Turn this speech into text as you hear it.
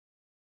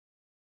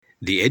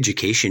The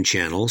Education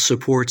Channel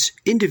supports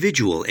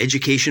individual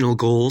educational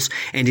goals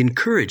and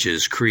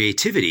encourages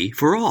creativity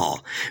for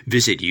all.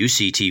 Visit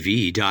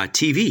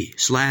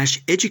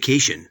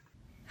uctv.tv/education.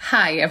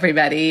 Hi,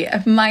 everybody.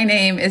 My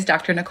name is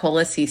Dr. Nicole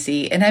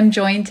Assisi, and I'm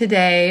joined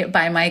today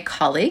by my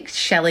colleague,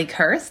 Shelli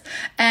Kurth.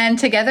 And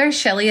together,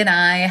 Shelli and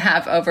I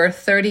have over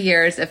 30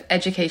 years of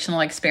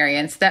educational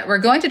experience that we're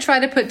going to try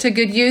to put to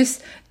good use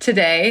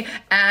today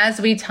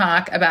as we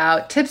talk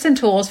about tips and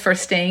tools for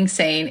staying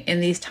sane in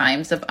these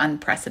times of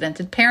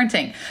unprecedented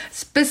parenting.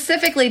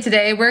 Specifically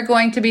today, we're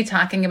going to be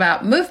talking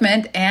about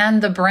movement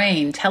and the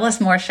brain. Tell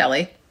us more,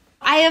 Shelli.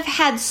 I have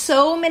had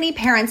so many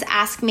parents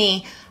ask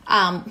me,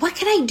 what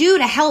can I do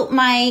to help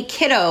my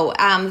kiddo?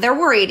 They're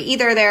worried.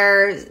 Either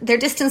they're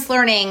distance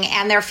learning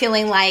and they're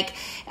feeling like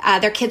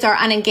their kids are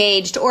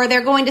unengaged, or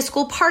they're going to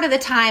school part of the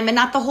time and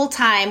not the whole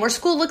time, or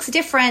school looks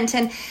different,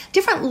 and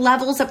different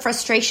levels of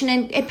frustration,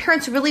 and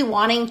parents really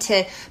wanting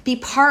to be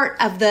part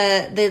of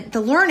the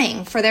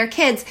learning for their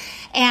kids.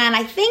 And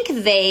I think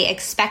they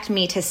expect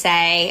me to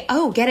say,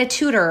 oh, get a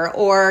tutor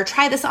or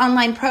try this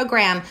online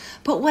program.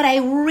 But what I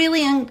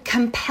really am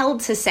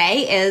compelled to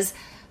say is,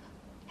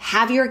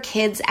 have your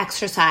kids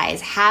exercise,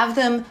 have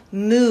them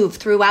move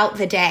throughout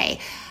the day.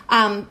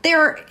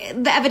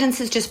 The evidence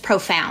is just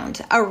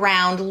profound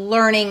around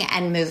learning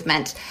and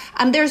movement.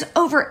 There's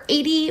over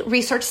 80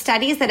 research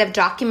studies that have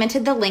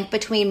documented the link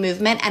between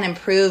movement and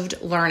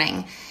improved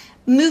learning.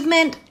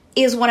 Movement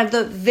is one of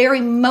the very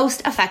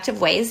most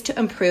effective ways to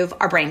improve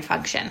our brain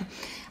function.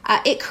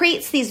 It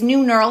creates these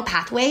new neural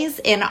pathways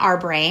in our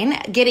brain.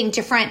 Getting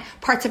different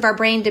parts of our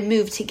brain to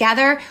move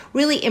together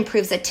really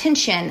improves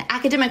attention,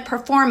 academic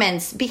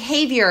performance,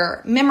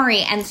 behavior,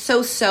 memory, and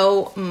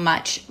so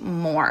much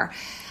more.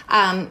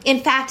 In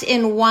fact,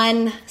 in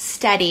one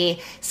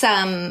study,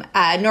 some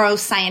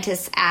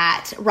neuroscientists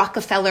at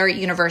Rockefeller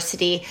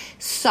University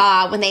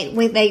saw when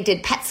they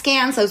did PET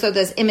scans, those are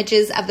those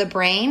images of the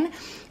brain,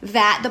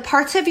 that the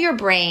parts of your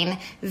brain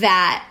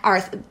that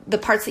are the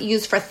parts that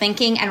used for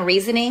thinking and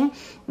reasoning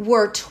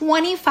were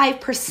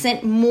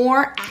 25%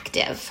 more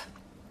active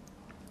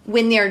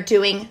when they're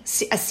doing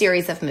a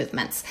series of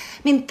movements.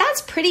 I mean,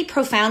 that's pretty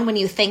profound when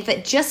you think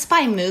that just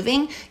by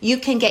moving, you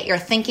can get your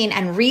thinking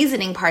and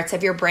reasoning parts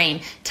of your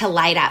brain to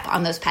light up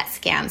on those PET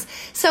scans.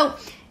 So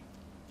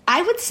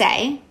I would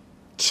say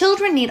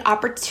children need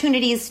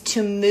opportunities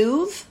to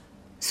move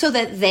so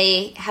that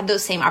they have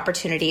those same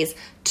opportunities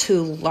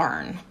to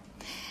learn.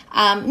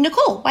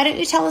 Nicole, why don't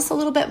you tell us a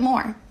little bit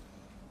more?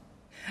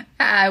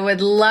 I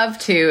would love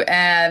to.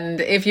 And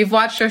if you've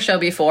watched our show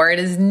before, it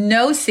is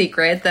no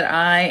secret that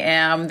I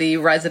am the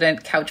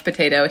resident couch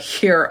potato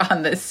here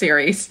on this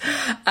series.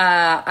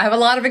 I have a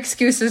lot of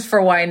excuses for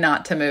why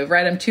not to move,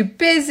 right? I'm too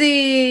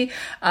busy.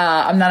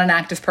 I'm not an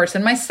active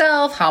person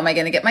myself. How am I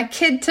going to get my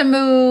kid to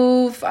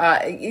move?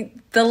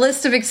 The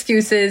list of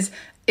excuses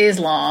is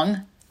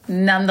long.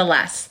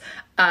 Nonetheless,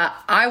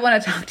 I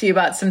want to talk to you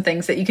about some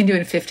things that you can do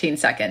in 15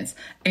 seconds.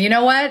 And you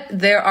know what?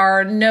 There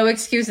are no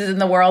excuses in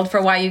the world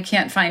for why you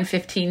can't find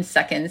 15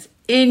 seconds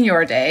in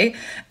your day.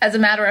 As a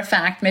matter of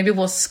fact, maybe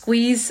we'll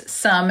squeeze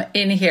some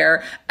in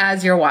here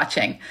as you're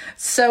watching.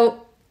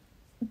 So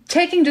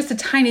taking just a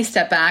tiny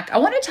step back, I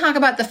want to talk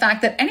about the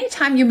fact that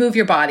anytime you move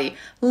your body,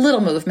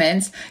 little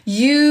movements,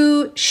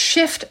 you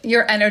shift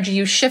your energy,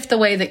 you shift the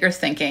way that you're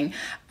thinking.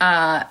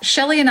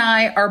 Shelli and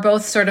I are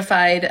both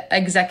certified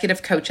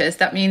executive coaches.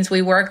 That means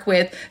we work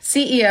with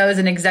CEOs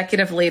and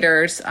executive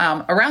leaders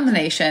around the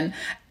nation.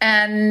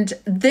 And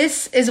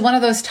this is one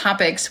of those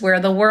topics where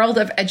the world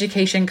of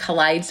education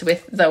collides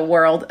with the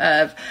world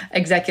of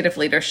executive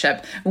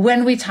leadership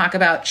when we talk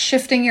about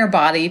shifting your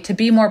body to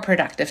be more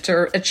productive,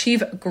 to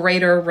achieve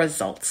greater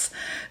results.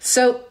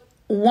 So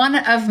one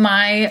of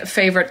my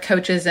favorite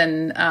coaches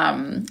and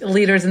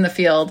leaders in the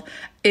field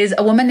is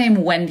a woman named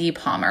Wendy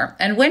Palmer.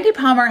 And Wendy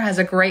Palmer has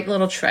a great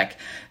little trick.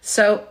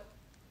 So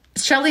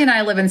Shelli and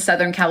I live in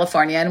Southern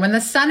California, and when the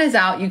sun is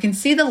out, you can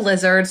see the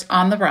lizards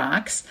on the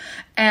rocks.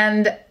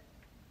 And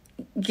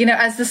you know,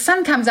 as the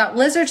sun comes out,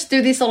 lizards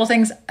do these little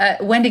things.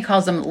 Wendy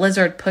calls them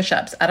lizard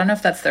push-ups. I don't know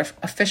if that's their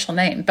official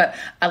name, but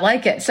I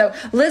like it. So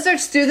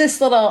lizards do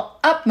this little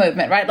up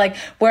movement, right? Like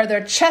where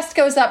their chest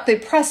goes up, they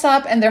press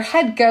up, and their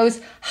head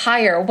goes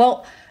higher.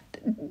 Well,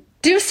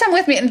 do some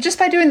with me. And just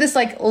by doing this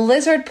like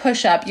lizard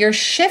push-up, you're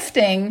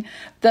shifting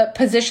the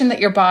position that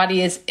your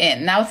body is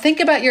in. Now think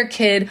about your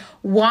kid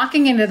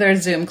walking into their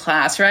Zoom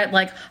class, right?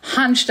 Like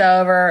hunched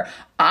over.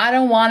 I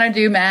don't want to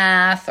do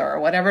math or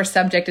whatever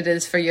subject it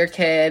is for your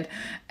kid.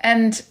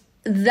 And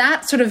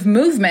that sort of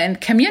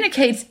movement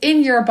communicates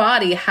in your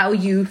body how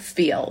you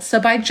feel. So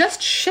by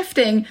just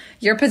shifting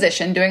your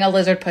position, doing a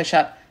lizard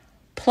push-up,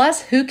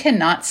 plus who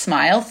cannot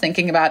smile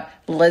thinking about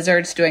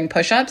lizards doing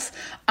push-ups?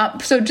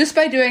 So just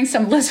by doing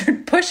some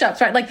lizard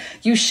push-ups, right? Like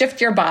you shift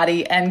your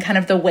body and kind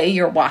of the way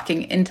you're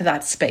walking into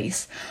that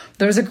space.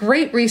 There was a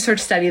great research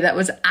study that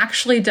was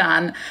actually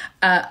done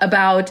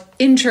about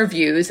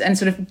interviews and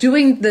sort of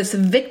doing this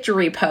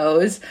victory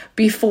pose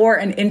before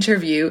an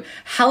interview,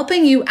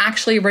 helping you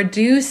actually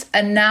reduce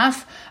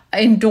enough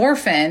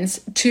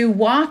endorphins to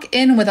walk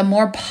in with a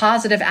more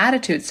positive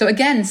attitude. So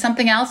again,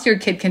 something else your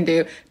kid can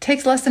do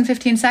takes less than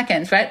 15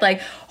 seconds, right?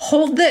 Like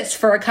hold this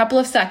for a couple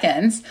of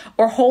seconds,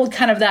 or hold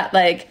kind of that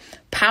like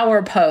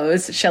power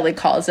pose, Shelli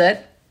calls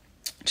it,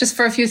 just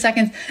for a few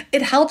seconds.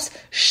 It helps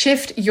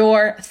shift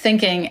your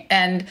thinking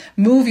and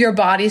move your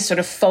body sort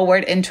of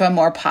forward into a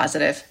more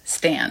positive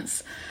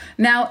stance.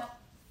 Now,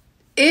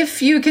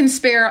 if you can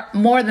spare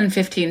more than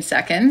 15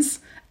 seconds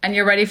and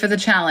you're ready for the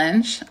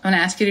challenge, I'm going to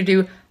ask you to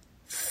do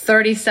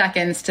 30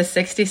 seconds to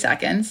 60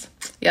 seconds.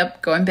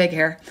 Yep, going big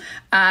here.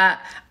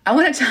 I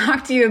want to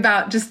talk to you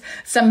about just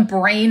some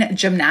brain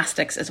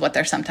gymnastics, is what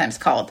they're sometimes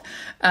called.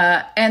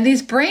 And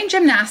these brain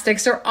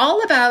gymnastics are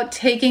all about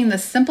taking the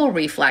simple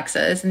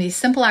reflexes and these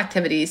simple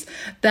activities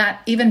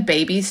that even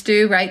babies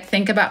do, right?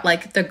 Think about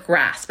like the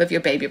grasp of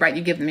your baby, right?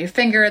 You give them your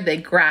finger, they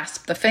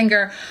grasp the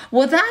finger.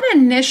 Well, that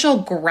initial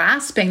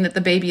grasping that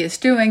the baby is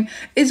doing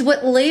is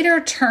what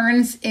later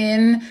turns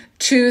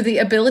into the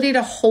ability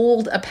to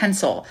hold a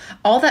pencil.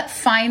 All that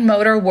fine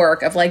motor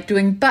work of like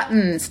doing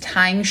buttons,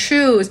 tying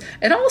shoes,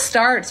 it all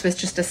starts with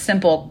just a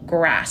simple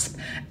grasp.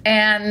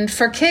 And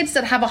for kids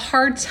that have a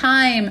hard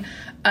time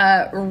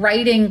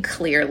writing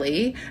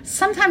clearly,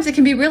 sometimes it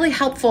can be really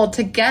helpful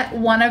to get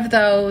one of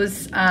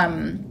those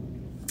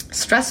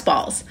stress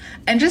balls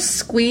and just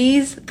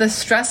squeeze the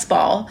stress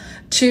ball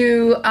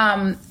to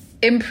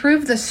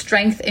improve the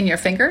strength in your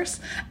fingers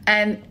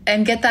and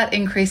get that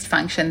increased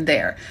function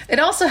there. It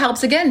also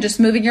helps, again, just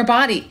moving your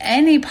body,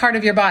 any part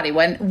of your body.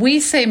 When we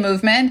say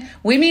movement,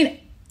 we mean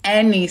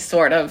any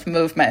sort of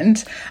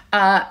movement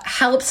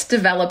helps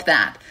develop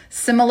that.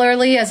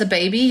 Similarly, as a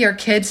baby, your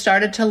kid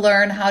started to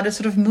learn how to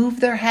sort of move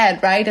their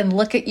head, right? And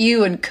look at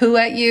you and coo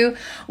at you.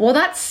 Well,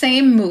 that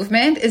same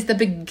movement is the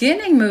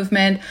beginning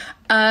movement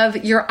of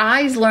your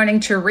eyes learning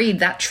to read,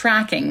 that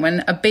tracking.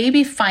 When a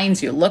baby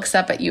finds you, looks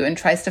up at you and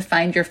tries to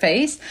find your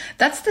face,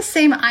 that's the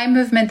same eye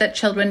movement that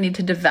children need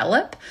to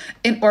develop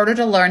in order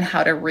to learn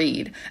how to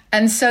read.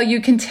 And so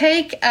you can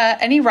take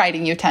any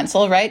writing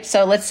utensil, right?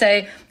 So let's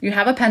say you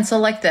have a pencil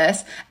like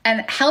this,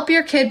 and help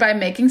your kid by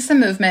making some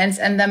movements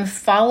and them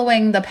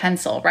following the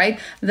pencil, right?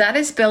 That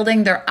is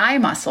building their eye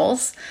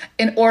muscles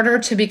in order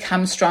to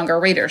become stronger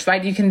readers,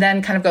 right? You can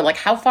then kind of go like,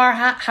 how far,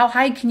 how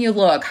high can you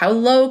look? How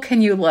low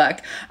can you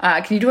look?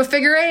 Can you do a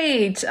figure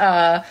eight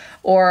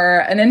or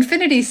an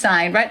infinity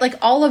sign, right? Like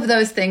all of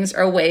those things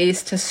are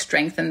ways to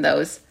strengthen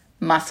those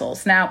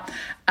muscles. Now,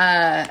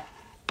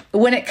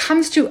 when it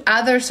comes to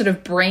other sort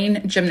of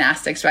brain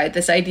gymnastics, right?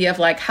 This idea of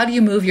like, how do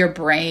you move your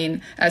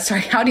brain?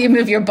 How do you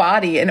move your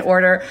body in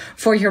order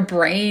for your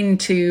brain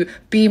to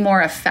be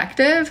more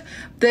effective?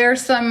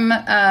 There's some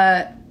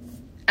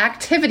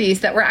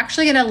activities that we're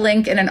actually going to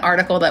link in an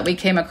article that we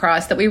came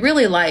across that we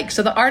really like.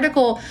 So the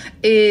article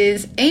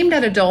is aimed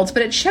at adults,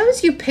 but it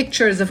shows you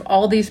pictures of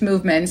all these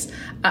movements,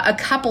 a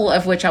couple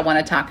of which I want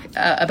to talk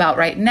about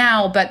right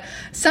now. But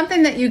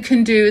something that you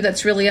can do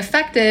that's really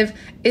effective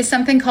is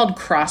something called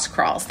cross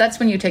crawls. That's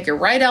when you take your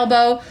right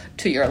elbow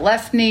to your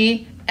left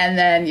knee and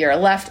then your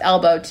left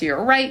elbow to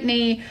your right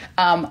knee.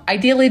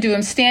 Ideally do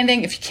them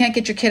standing. If you can't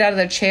get your kid out of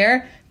their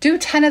chair, do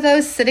 10 of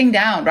those sitting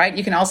down, right?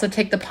 You can also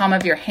take the palm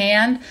of your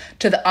hand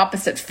to the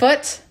opposite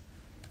foot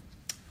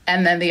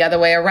and then the other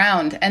way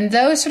around. And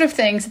those sort of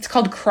things, it's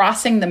called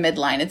crossing the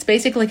midline. It's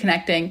basically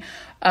connecting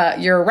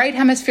your right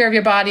hemisphere of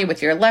your body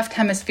with your left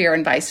hemisphere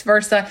and vice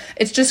versa.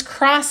 It's just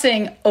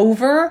crossing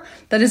over.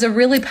 That is a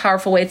really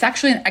powerful way. It's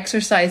actually an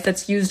exercise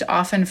that's used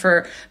often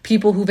for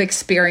people who've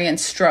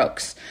experienced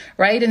strokes,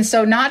 right? And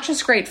so not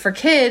just great for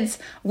kids,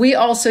 we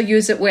also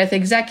use it with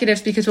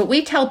executives, because what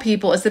we tell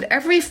people is that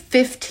every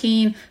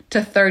 15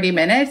 to 30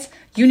 minutes,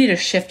 you need to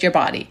shift your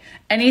body.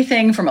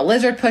 Anything from a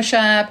lizard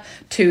push-up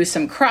to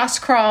some cross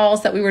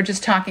crawls that we were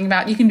just talking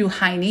about. You can do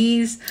high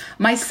knees.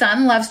 My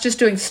son loves just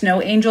doing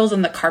snow angels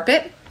on the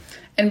carpet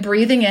and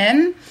breathing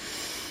in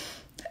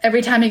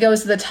every time he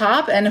goes to the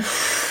top and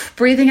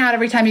breathing out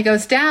every time he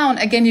goes down.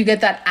 Again, you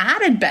get that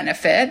added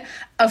benefit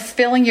of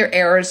filling your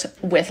air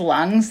with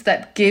lungs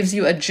that gives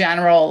you a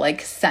general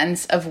like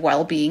sense of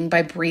well-being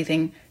by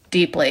breathing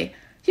deeply.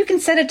 You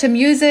can set it to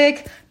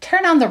music,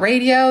 turn on the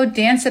radio,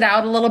 dance it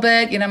out a little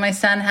bit. You know, my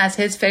son has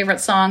his favorite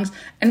songs,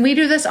 and we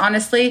do this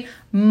honestly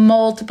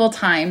multiple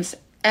times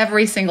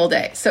every single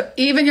day. So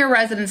even your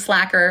resident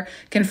slacker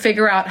can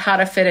figure out how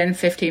to fit in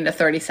 15 to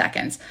 30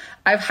 seconds.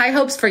 I have high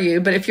hopes for you,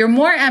 but if you're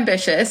more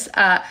ambitious,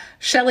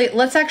 Shelli,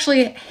 let's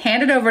actually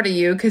hand it over to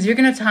you, because you're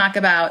going to talk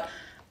about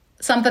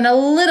something a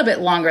little bit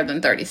longer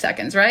than 30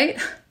 seconds, right?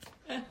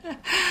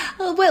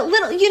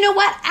 Well, you know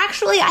what?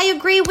 Actually, I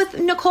agree with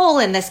Nicole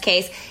in this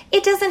case.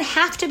 It doesn't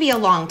have to be a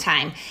long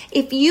time.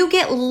 If you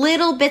get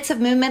little bits of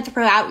movement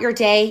throughout your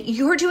day,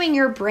 you're doing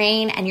your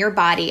brain and your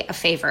body a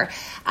favor.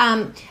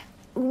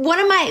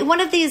 One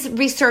of these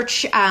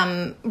research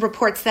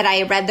reports that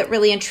I read that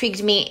really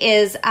intrigued me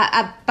is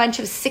a bunch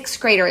of sixth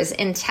graders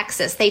in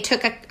Texas. They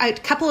took a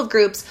couple of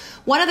groups.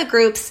 One of the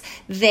groups,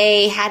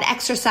 they had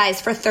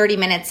exercise for 30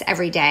 minutes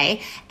every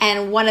day,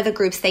 and one of the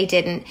groups they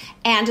didn't.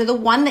 And the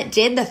one that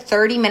did the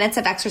 30 minutes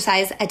of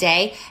exercise a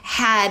day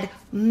had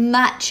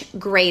much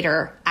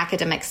greater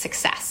academic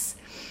success.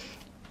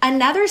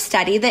 Another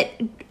study that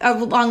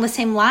along the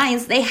same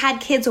lines, they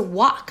had kids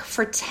walk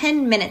for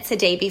 10 minutes a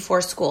day before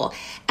school,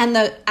 and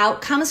the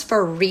outcomes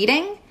for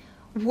reading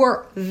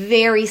were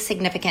very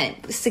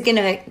significantly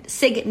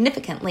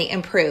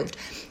improved.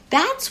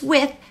 That's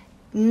with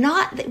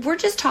we're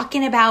just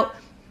talking about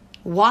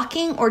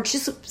walking or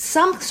just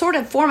some sort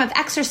of form of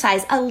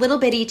exercise a little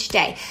bit each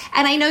day.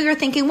 And I know you're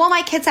thinking, well,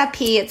 my kids have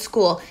PE at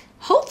school.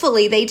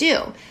 Hopefully they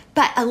do.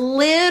 But a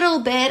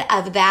little bit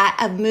of that,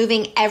 of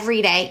moving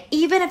every day,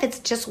 even if it's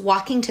just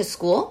walking to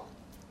school,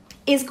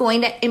 is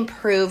going to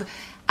improve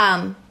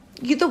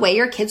the way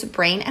your kids'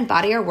 brain and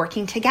body are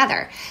working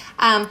together.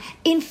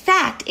 In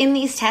fact, in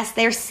these tests,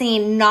 they're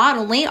seeing not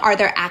only are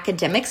their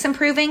academics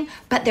improving,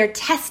 but their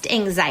test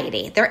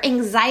anxiety, their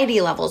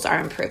anxiety levels are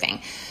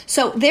improving.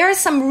 So there are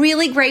some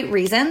really great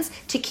reasons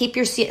to keep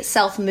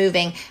yourself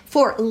moving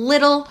for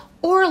little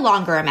or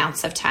longer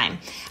amounts of time.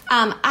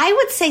 I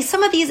would say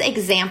some of these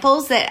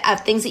examples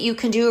of things that you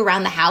can do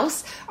around the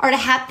house are to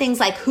have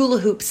things like hula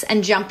hoops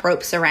and jump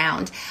ropes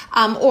around,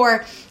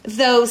 or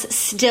those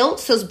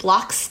stilts, those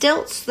block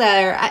stilts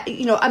that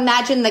are,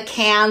 imagine the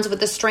cans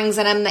with the strings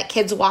in them that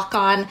kids walk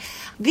on.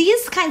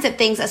 These kinds of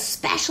things,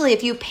 especially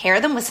if you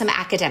pair them with some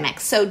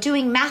academics. So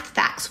doing math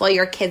facts while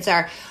your kids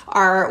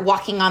are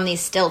walking on these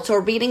stilts, or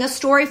reading a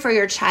story for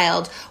your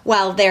child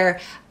while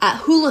they're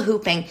hula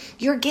hooping,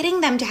 you're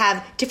getting them to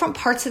have different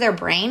parts of their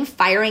brain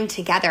firing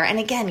together. And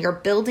again, you're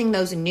building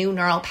those new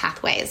neural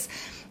pathways.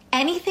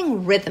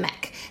 Anything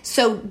rhythmic,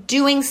 so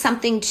doing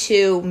something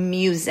to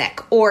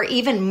music or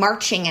even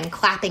marching and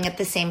clapping at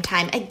the same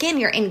time. Again,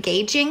 you're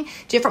engaging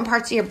different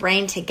parts of your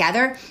brain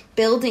together,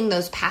 building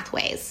those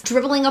pathways.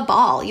 Dribbling a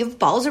ball. You have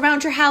balls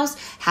around your house,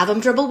 have them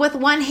dribble with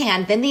one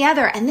hand, then the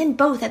other, and then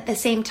both at the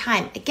same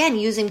time. Again,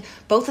 using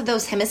both of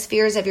those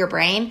hemispheres of your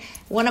brain.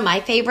 One of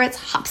my favorites,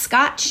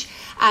 hopscotch.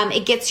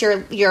 It gets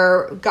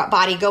your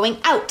body going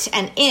out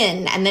and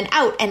in, and then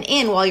out and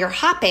in while you're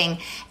hopping.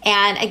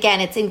 And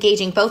again, it's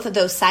engaging both of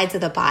those sides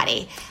of the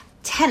body.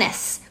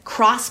 Tennis,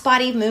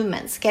 cross-body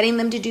movements, getting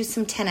them to do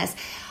some tennis.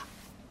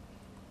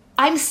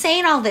 I'm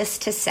saying all this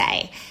to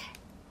say,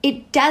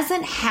 it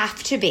doesn't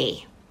have to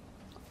be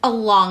a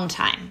long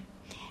time.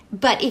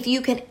 But if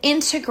you can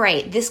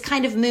integrate this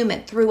kind of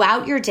movement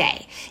throughout your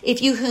day,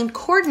 if you can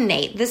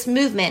coordinate this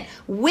movement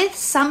with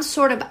some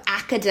sort of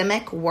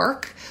academic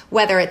work,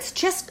 whether it's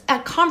just a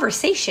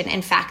conversation,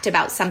 in fact,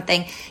 about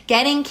something,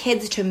 getting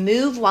kids to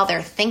move while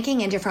they're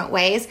thinking in different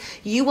ways,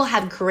 you will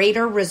have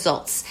greater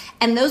results.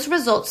 And those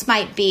results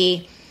might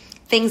be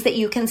things that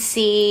you can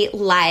see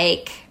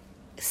like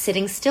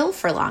sitting still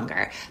for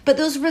longer. But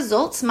those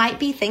results might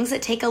be things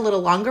that take a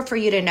little longer for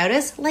you to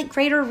notice, like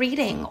greater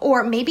reading,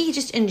 or maybe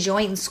just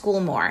enjoying school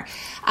more.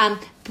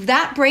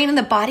 That brain and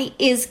the body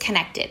is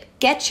connected.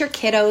 Get your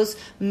kiddos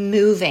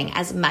moving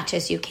as much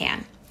as you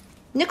can.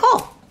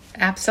 Nicole.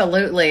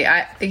 Absolutely.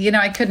 I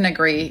couldn't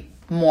agree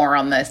more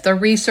on this. The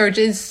research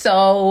is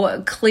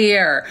so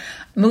clear.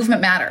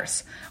 Movement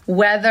matters.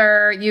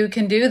 Whether you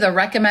can do the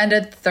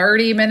recommended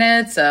 30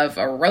 minutes of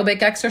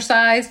aerobic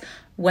exercise,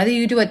 whether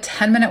you do a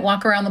 10-minute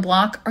walk around the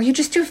block, or you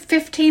just do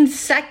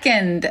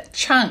 15-second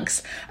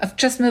chunks of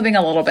just moving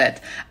a little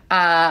bit.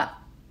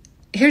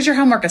 Here's your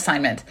homework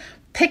assignment.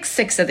 Pick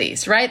 6 of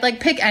these, right? Like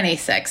pick any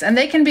 6. And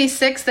they can be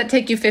 6 that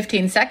take you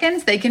 15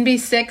 seconds. They can be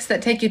 6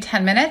 that take you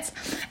 10 minutes.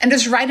 And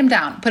just write them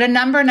down. Put a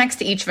number next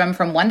to each of them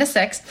from 1 to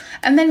 6.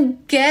 And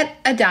then get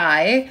a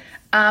die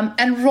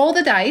and roll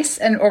the dice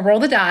or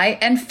roll the die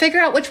and figure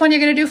out which one you're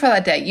going to do for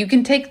that day. You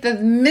can take the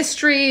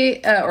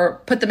mystery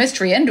or put the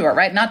mystery into it,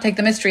 right? Not take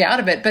the mystery out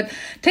of it, but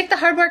take the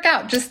hard work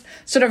out. Just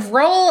sort of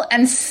roll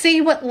and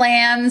see what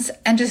lands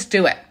and just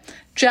do it.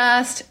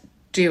 Just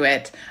do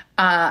it.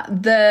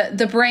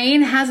 The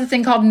brain has a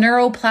thing called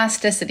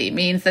neuroplasticity,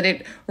 means that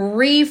it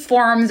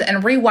reforms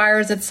and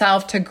rewires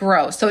itself to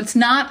grow. So it's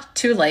not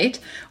too late,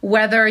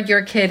 whether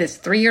your kid is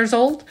 3 years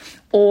old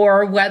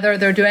or whether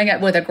they're doing it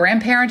with a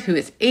grandparent who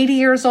is 80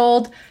 years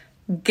old.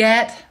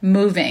 Get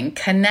moving,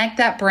 connect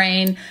that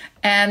brain,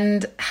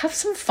 and have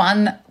some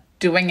fun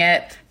doing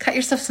it. Cut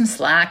yourself some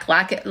slack,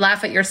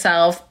 laugh at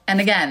yourself.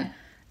 And again,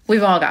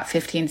 we've all got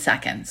 15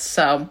 seconds.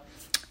 So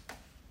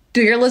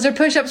do your lizard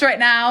push-ups right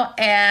now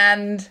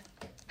and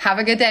have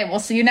a good day. We'll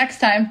see you next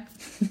time.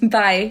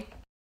 Bye.